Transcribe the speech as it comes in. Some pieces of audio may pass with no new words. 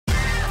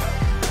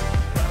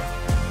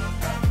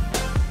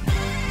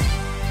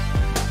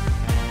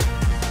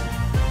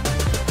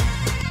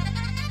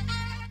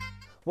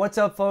What's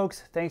up,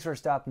 folks? Thanks for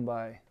stopping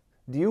by.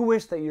 Do you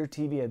wish that your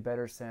TV had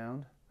better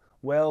sound?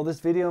 Well, this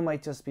video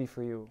might just be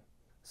for you.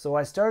 So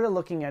I started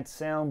looking at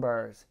sound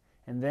bars,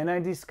 and then I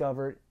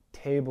discovered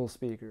table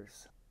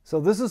speakers.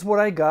 So this is what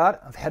I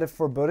got. I've had it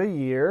for about a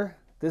year.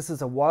 This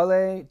is a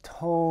Wale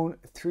Tone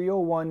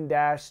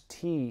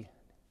 301-T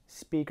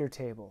speaker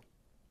table.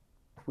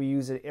 We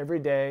use it every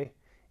day,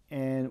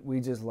 and we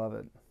just love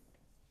it.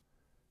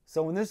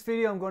 So in this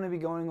video, I'm going to be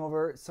going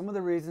over some of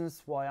the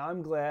reasons why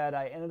I'm glad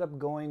I ended up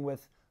going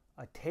with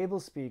a table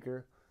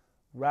speaker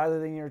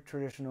rather than your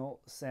traditional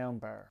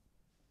sound bar.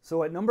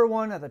 So at number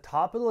one at the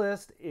top of the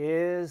list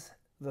is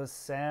the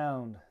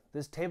sound.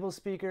 This table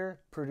speaker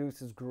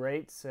produces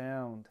great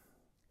sound.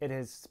 It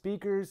has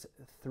speakers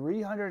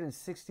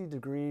 360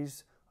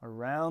 degrees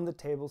around the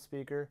table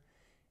speaker,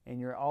 and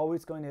you're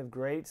always going to have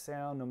great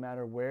sound no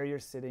matter where you're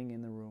sitting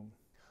in the room.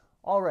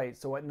 Alright,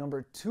 so at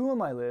number two on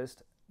my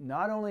list,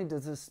 not only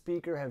does this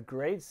speaker have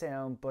great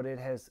sound, but it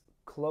has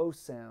close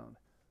sound.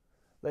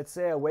 Let's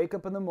say I wake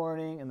up in the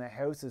morning and the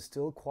house is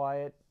still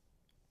quiet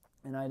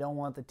and I don't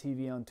want the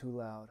TV on too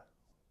loud.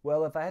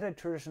 Well, if I had a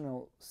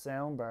traditional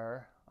sound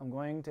bar, I'm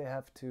going to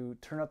have to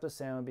turn up the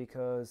sound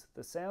because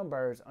the sound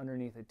bar is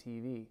underneath the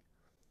TV.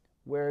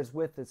 Whereas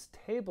with this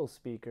table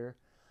speaker,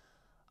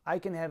 I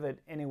can have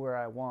it anywhere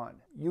I want.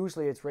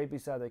 Usually it's right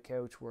beside the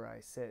couch where I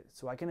sit.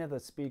 So I can have the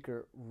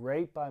speaker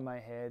right by my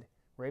head,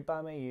 right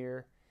by my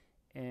ear,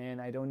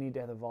 and I don't need to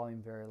have the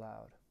volume very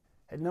loud.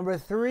 At number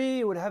three,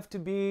 it would have to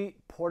be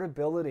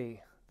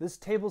portability. This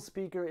table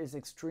speaker is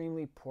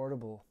extremely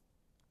portable.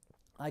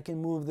 I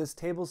can move this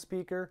table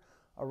speaker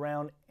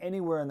around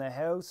anywhere in the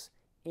house,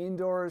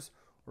 indoors,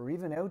 or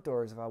even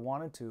outdoors if I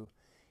wanted to.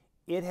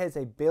 It has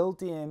a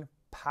built-in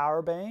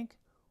power bank,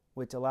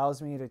 which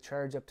allows me to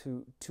charge up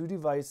to 2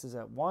 devices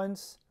at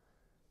once,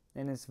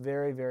 and it's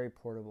very, very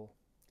portable.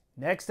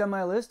 Next on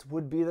my list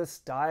would be the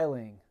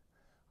styling.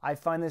 I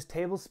find this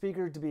table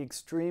speaker to be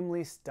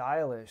extremely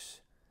stylish.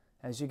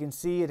 As you can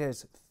see, it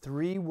has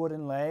 3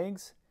 wooden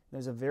legs.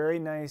 There's a very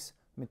nice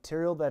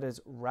material that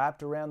is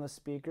wrapped around the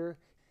speaker.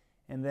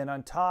 And then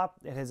on top,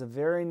 it has a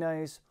very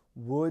nice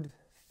wood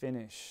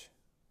finish.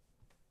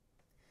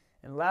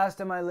 And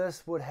last on my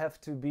list would have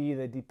to be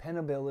the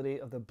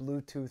dependability of the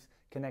Bluetooth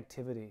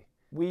connectivity.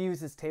 We use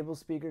this table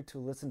speaker to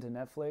listen to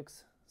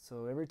Netflix.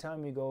 So every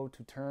time you go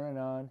to turn it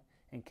on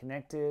and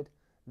connect it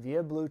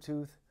via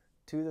Bluetooth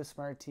to the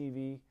smart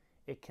TV,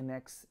 it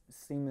connects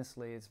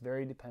seamlessly. It's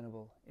very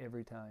dependable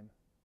every time.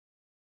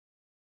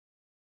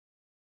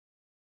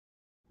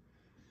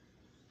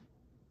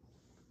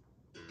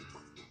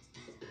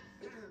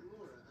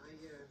 Laura,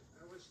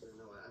 I want you to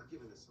know I've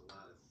given this a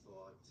lot of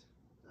thought.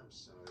 I'm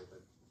sorry,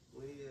 but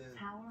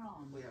Power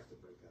on. we have to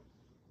break up.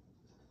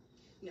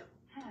 No.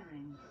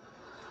 Pairing.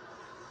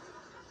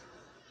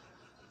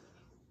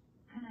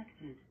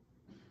 Connected.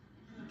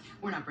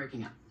 We're not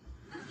breaking up.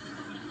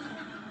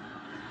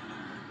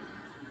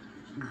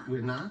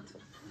 We're not?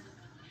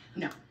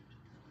 No.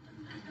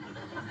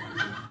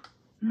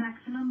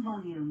 Maximum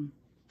volume.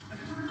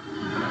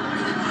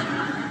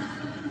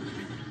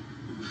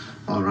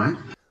 All right.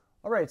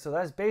 Alright, so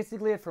that's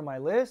basically it for my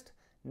list.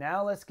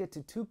 Now let's get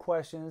to 2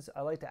 questions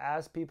I like to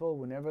ask people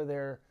whenever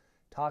they're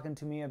talking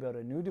to me about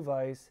a new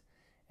device.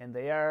 And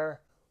they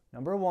are,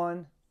 number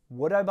 1,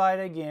 would I buy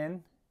it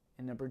again?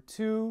 And number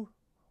 2,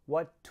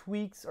 what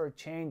tweaks or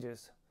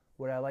changes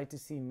would I like to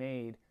see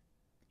made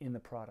in the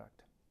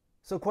product?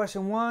 So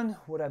question 1,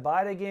 would I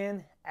buy it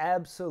again?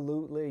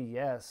 Absolutely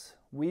yes.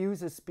 We use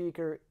this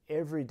speaker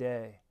every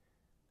day.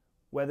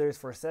 Whether it's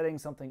for setting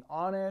something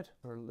on it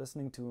or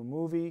listening to a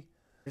movie,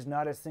 there's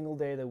not a single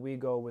day that we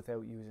go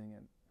without using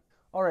it.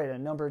 Alright,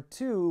 and number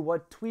 2,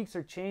 what tweaks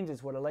or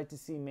changes would I like to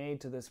see made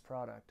to this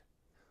product?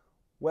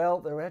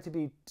 Well, there would have to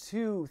be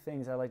 2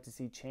 things I'd like to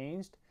see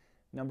changed.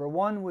 Number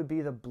 1 would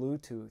be the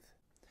Bluetooth.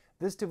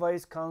 This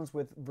device comes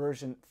with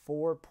version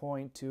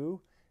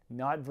 4.2,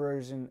 not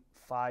version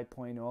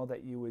 5.0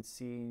 that you would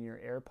see in your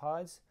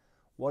AirPods.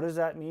 What does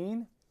that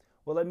mean?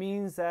 Well, it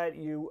means that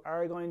you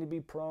are going to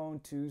be prone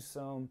to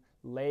some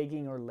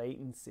lagging or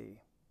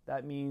latency.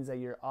 That means that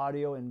your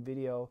audio and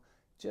video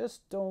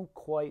just don't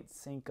quite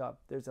sync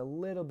up. There's a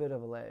little bit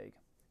of a lag.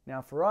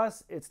 Now for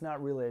us, it's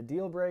not really a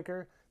deal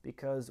breaker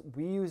because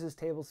we use this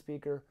table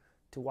speaker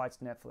to watch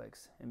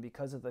Netflix. And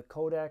because of the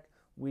codec,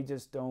 we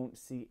just don't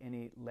see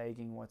any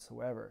lagging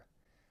whatsoever.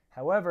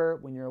 However,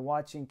 when you're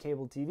watching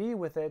cable TV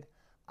with it,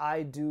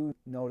 I do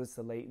notice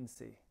the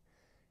latency.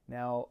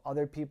 Now,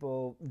 other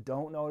people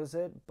don't notice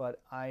it,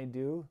 but I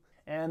do.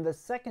 And the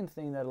second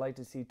thing that I'd like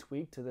to see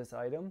tweaked to this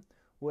item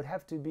would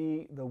have to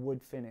be the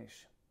wood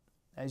finish.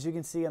 As you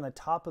can see on the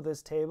top of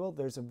this table,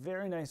 there's a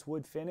very nice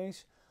wood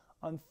finish.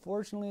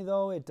 Unfortunately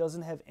though, it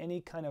doesn't have any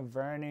kind of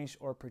varnish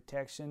or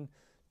protection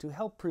to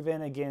help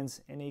prevent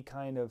against any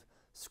kind of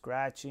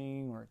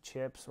scratching or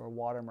chips or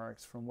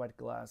watermarks from wet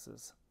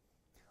glasses.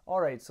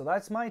 Alright, so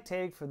that's my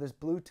take for this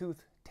Bluetooth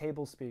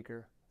table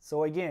speaker.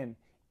 So again,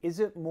 is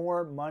it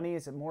more money?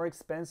 Is it more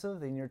expensive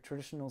than your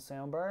traditional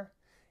soundbar?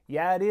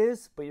 Yeah, it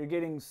is, but you're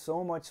getting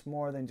so much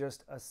more than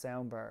just a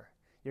soundbar.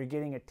 you're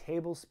getting a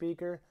table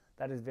speaker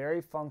that is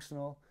very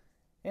functional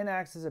and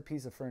acts as a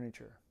piece of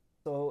furniture.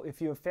 So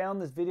if you have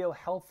found this video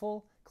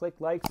helpful, click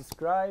like,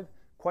 subscribe,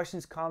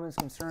 questions, comments,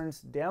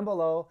 concerns down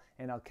below,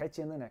 and I'll catch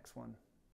you in the next one.